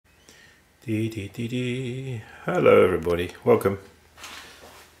Dee, dee, dee, dee. Hello everybody, welcome.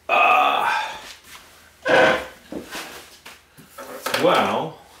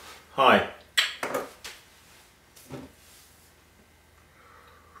 Well, hi.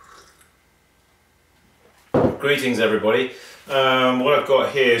 Greetings everybody. What I've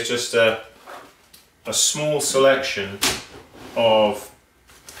got here is just a small selection of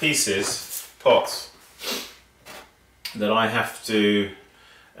pieces, pots, that I have to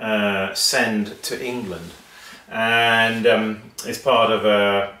send to England, and it's part of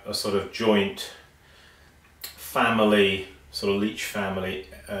a sort of joint family, sort of Leach family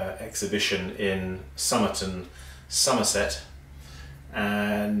exhibition in Somerton, Somerset,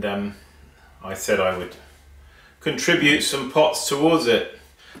 and I said I would contribute some pots towards it.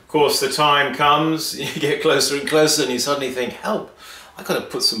 Of course, the time comes, you get closer and closer and you suddenly think, help, I've got to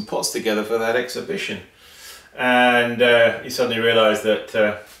put some pots together for that exhibition. And you suddenly realise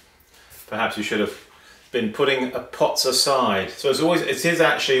that perhaps you should have been putting pots aside. So it is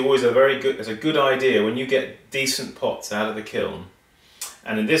actually always it's a good idea when you get decent pots out of the kiln.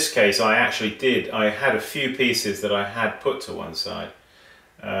 And in this case, I had a few pieces that I had put to one side.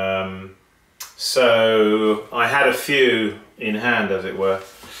 So I had a few in hand, as it were.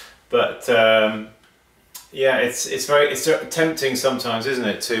 But yeah, it's tempting sometimes, isn't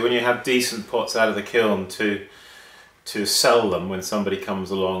it, to, when you have decent pots out of the kiln, to sell them when somebody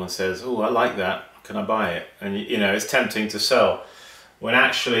comes along and says, oh, I like that, can I buy it? And you know, it's tempting to sell, when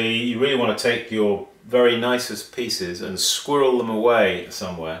actually you really want to take your very nicest pieces and squirrel them away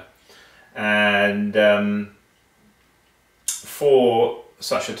somewhere, and for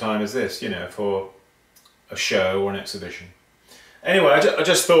such a time as this, you know, for a show or an exhibition. Anyway, I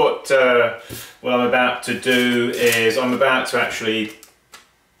just thought what I'm about to do is I'm about to actually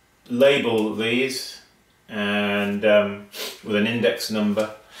label these, and with an index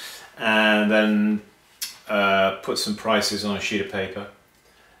number, and then put some prices on a sheet of paper,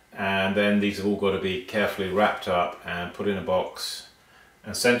 and then these have all got to be carefully wrapped up and put in a box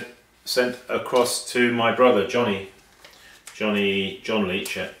and sent across to my brother John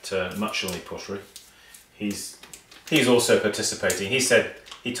Leach at Much Pottery. He's also participating.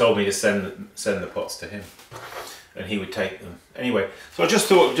 He told me to send the pots to him, and he would take them. Anyway, so I just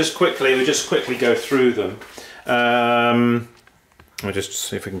thought we'll just quickly go through them. I'll just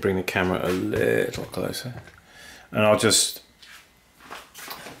see if we can bring the camera a little closer, and I'll just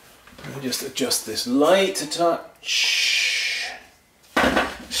adjust this light a touch.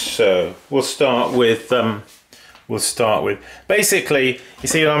 So we'll start with basically, you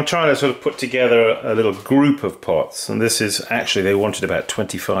see, I'm trying to sort of put together a little group of pots, and this is actually, they wanted about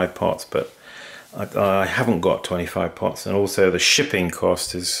 25 pots, but I haven't got 25 pots, and also the shipping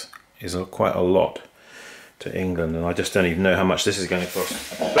cost is quite a lot to England, and I just don't even know how much this is going to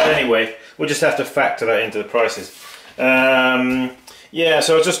cost. But anyway, we'll just have to factor that into the prices. Yeah,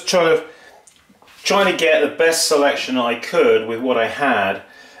 so I was just trying to get the best selection I could with what I had.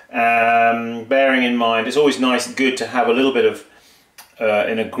 Bearing in mind, it's always good to have a little bit of,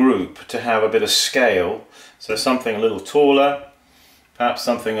 in a group, to have a bit of scale. So something a little taller, perhaps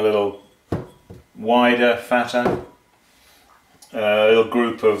something a little wider, fatter, a little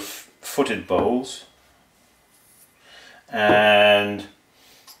group of footed bowls, and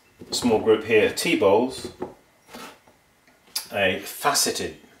a small group here, tea bowls, a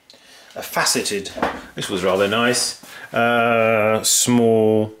faceted, this was rather nice,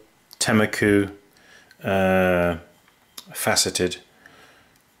 small Temaku faceted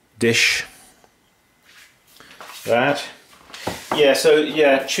dish. That, yeah, so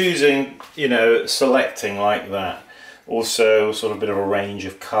yeah, choosing, you know, selecting like that. Also sort of a bit of a range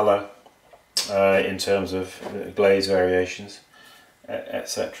of colour in terms of glaze variations,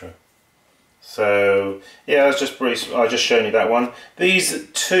 etc. So yeah, I just shown you that one. These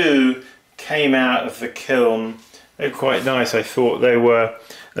two came out of the kiln. They're quite nice. I thought they were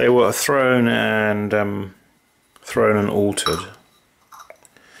thrown and altered.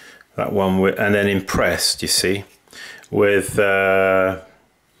 That one and then impressed, you see, with a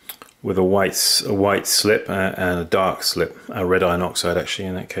white slip and a dark slip, a red iron oxide actually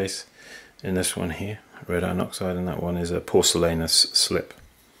in that case. In this one here, red iron oxide, and that one is a porcelainous slip.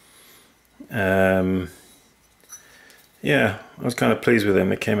 Yeah, I was kind of pleased with them.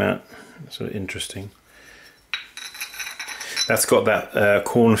 They came out sort of interesting. That's got that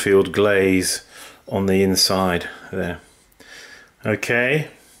cornfield glaze on the inside there. Okay,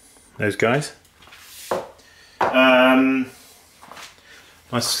 those guys.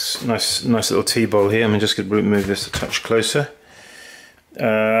 Nice little tea bowl here. I'm just going to move this a touch closer.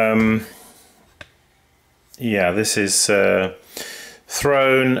 Yeah, this is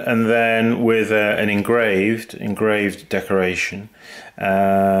thrown and then with an engraved decoration,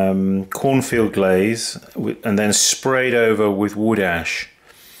 cornfield glaze, and then sprayed over with wood ash.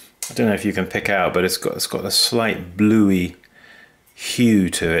 I don't know if you can pick out, but it's got a slight bluey hue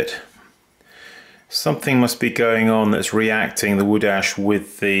to it. Something must be going on that's reacting the wood ash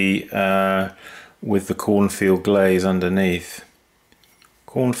with the cornfield glaze underneath.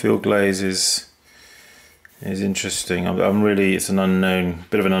 Cornfield glaze is interesting. It's an unknown,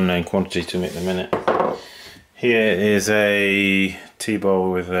 bit of an unknown quantity to me at the minute. Here is a tea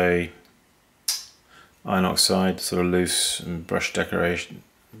bowl with a iron oxide, sort of loose and brush decoration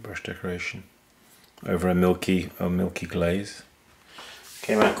over a milky glaze.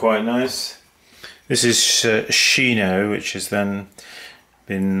 Came out quite nice. This is Chino, which has then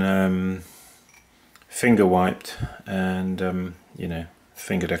been finger wiped and you know,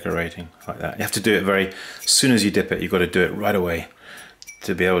 finger decorating like that. You have to do it as soon as you dip it, you've got to do it right away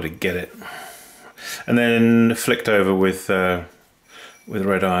to be able to get it. And then flicked over with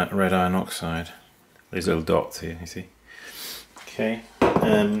red iron oxide. These little dots here, you see. Okay.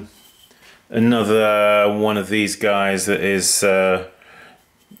 Another one of these guys that is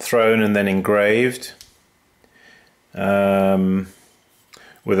thrown and then engraved with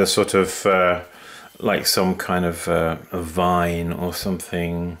a sort of like some kind of a vine or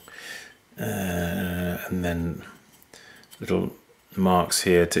something, and then little marks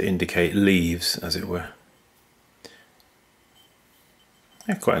here to indicate leaves, as it were.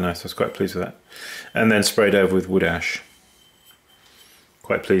 Yeah, quite nice. I was quite pleased with that. And then sprayed over with wood ash.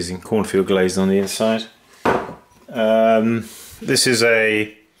 Quite pleasing. Cornfield glazed on the inside. This is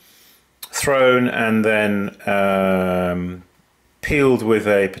a thrown and then peeled with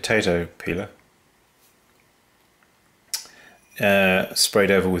a potato peeler.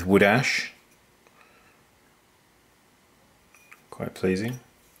 Sprayed over with wood ash. Quite pleasing. I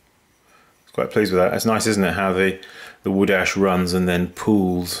was quite pleased with that. It's nice, isn't it, how the wood ash runs and then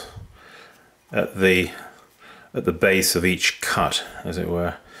pools at the base of each cut, as it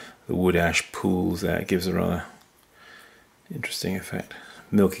were. The wood ash pools there. It gives a rather interesting effect.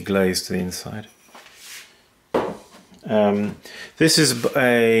 Milky glaze to the inside. This is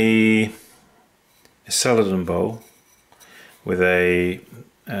a celadon bowl with a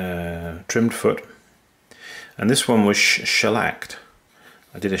trimmed foot, and this one was shellacked.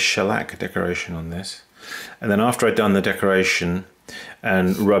 I did a shellac decoration on this, and then after I'd done the decoration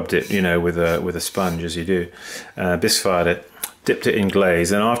and rubbed it, you know, with a sponge, as you do, bisfired it, dipped it in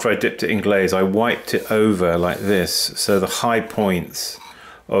glaze, and after I dipped it in glaze I wiped it over like this, so the high points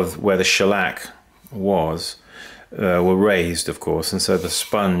of where the shellac was were raised, of course, and so the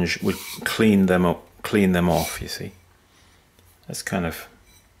sponge would clean them off, you see. That's kind of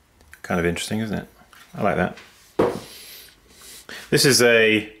interesting, isn't it? I like that. This is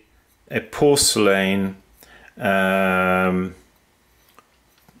a porcelain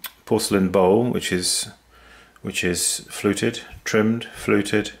bowl, which is fluted, trimmed,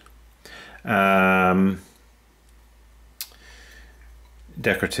 fluted,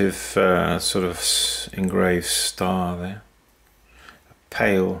 decorative sort of engraved star there. A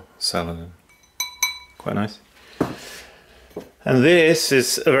pale celadon, quite nice. And this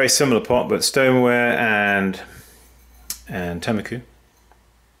is a very similar pot, but stoneware and Temaku.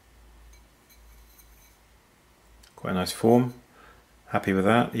 Quite a nice form. Happy with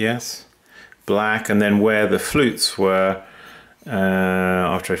that, yes. Black, and then where the flutes were,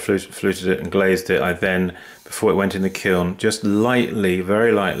 after I fluted it and glazed it, I then, before it went in the kiln, just lightly,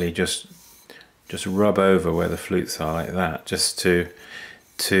 very lightly, just rub over where the flutes are like that, just to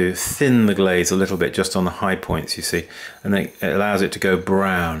thin the glaze a little bit, just on the high points, you see, and then it allows it to go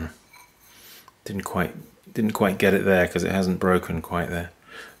brown. Didn't quite get it there because it hasn't broken quite there,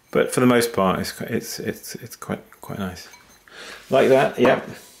 but for the most part, it's quite nice. Like that, yep.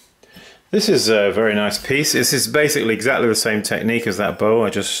 This is a very nice piece. This is basically exactly the same technique as that bowl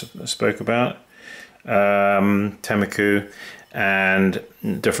I just spoke about. Temaku, and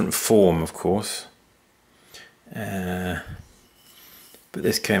different form, of course. But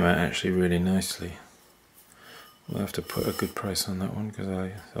this came out actually really nicely. We'll have to put a good price on that one because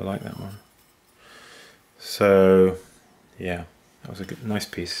I like that one. So yeah, that was a nice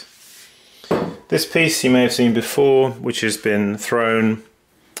piece. This piece you may have seen before, which has been thrown,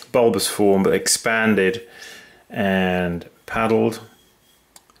 bulbous form, but expanded and paddled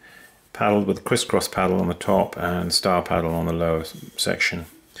with a crisscross paddle on the top and star paddle on the lower section.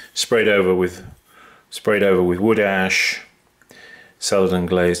 Sprayed over with wood ash, celadon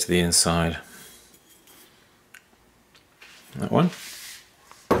glaze to the inside. That one.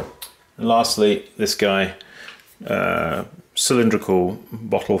 And lastly, this guy, cylindrical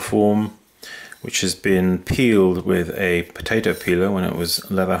bottle form, which has been peeled with a potato peeler when it was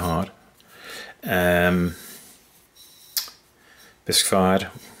leather hard. Bisque fired,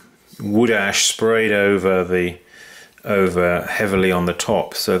 wood ash sprayed over heavily on the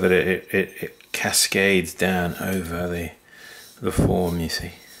top, so that it cascades down over the form, you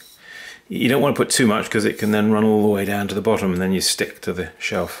see. You don't want to put too much because it can then run all the way down to the bottom and then you stick to the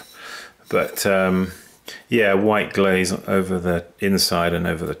shelf. But yeah, white glaze over the inside and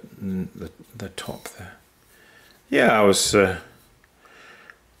over the top there. Yeah, I was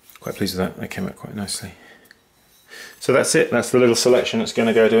quite pleased with that. That came out quite nicely. So that's it. That's the little selection that's going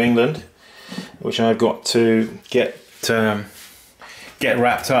to go to England, which I've got to get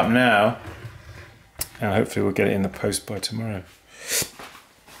wrapped up now, and hopefully we'll get it in the post by tomorrow.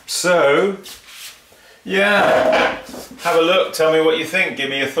 So yeah, have a look, tell me what you think, give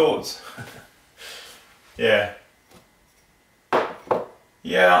me your thoughts. Yeah,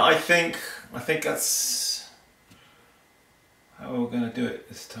 I think that's how we're going to do it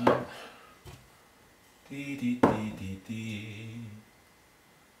this time. Yeah,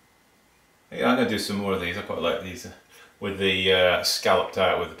 I'm going to do some more of these. I quite like these with the scalloped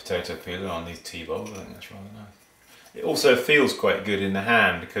out with the potato peeler on these tea bowls. I think that's rather nice. It also feels quite good in the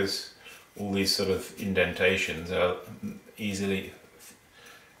hand because all these sort of indentations are easily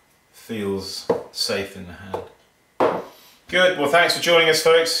feels safe in the hand. Good. Well, thanks for joining us,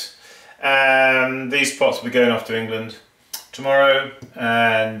 folks. These pots will be going off to England tomorrow,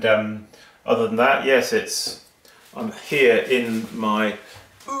 and other than that, yes, I'm here in my,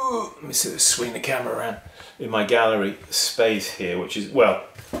 let me swing the camera around, in my gallery space here, which is, well,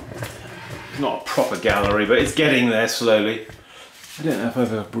 not a proper gallery, but it's getting there slowly. I don't know if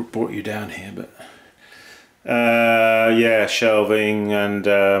I've ever brought you down here, but yeah, shelving,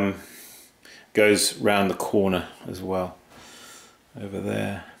 and goes round the corner as well over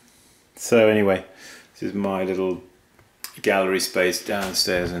there. So anyway, this is my little gallery space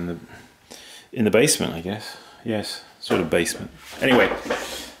downstairs in the basement, I guess. Yes, sort of basement. Anyway,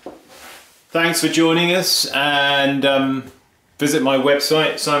 thanks for joining us, and visit my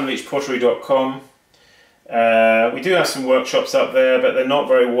website, simonleachpottery.com. We do have some workshops up there, but they're not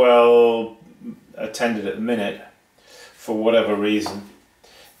very well attended at the minute for whatever reason.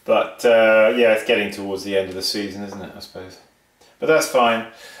 But yeah, it's getting towards the end of the season, isn't it, I suppose. But that's fine.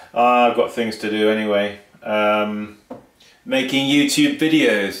 I've got things to do anyway. Making YouTube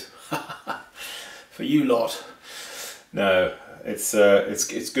videos for you lot. No, it's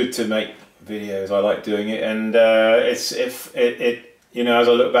good to make videos. I like doing it, and you know, as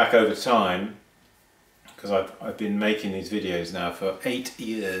I look back over time, because I've been making these videos now for 8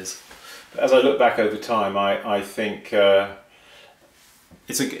 years. But as I look back over time, I think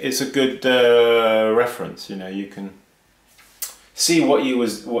it's a good reference. You know, you can see what you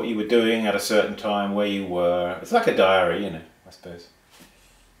were doing at a certain time, where you were. It's like a diary, you know, I suppose.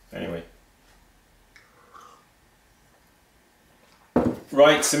 Anyway,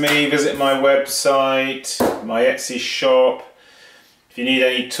 write to me, visit my website, my Etsy shop. If you need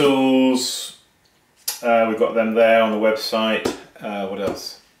any tools, we've got them there on the website. What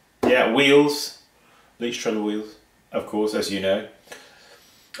else? Yeah, wheels, Leach treadle wheels, of course, as you know.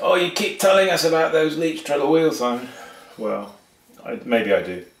 Oh, you keep telling us about those Leach treadle wheels, Simon. Well, maybe I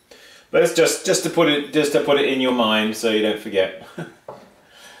do. But it's just to put it in your mind so you don't forget.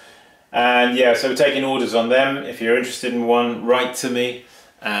 And yeah, so we're taking orders on them. If you're interested in one, write to me,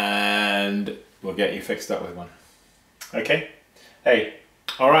 and we'll get you fixed up with one. Okay. Hey,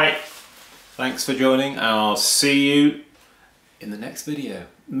 all right. Thanks for joining. I'll see you in the next video.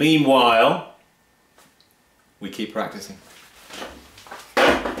 Meanwhile, we keep practicing.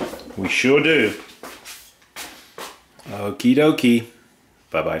 We sure do. Okie dokie.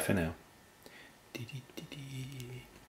 Bye bye for now.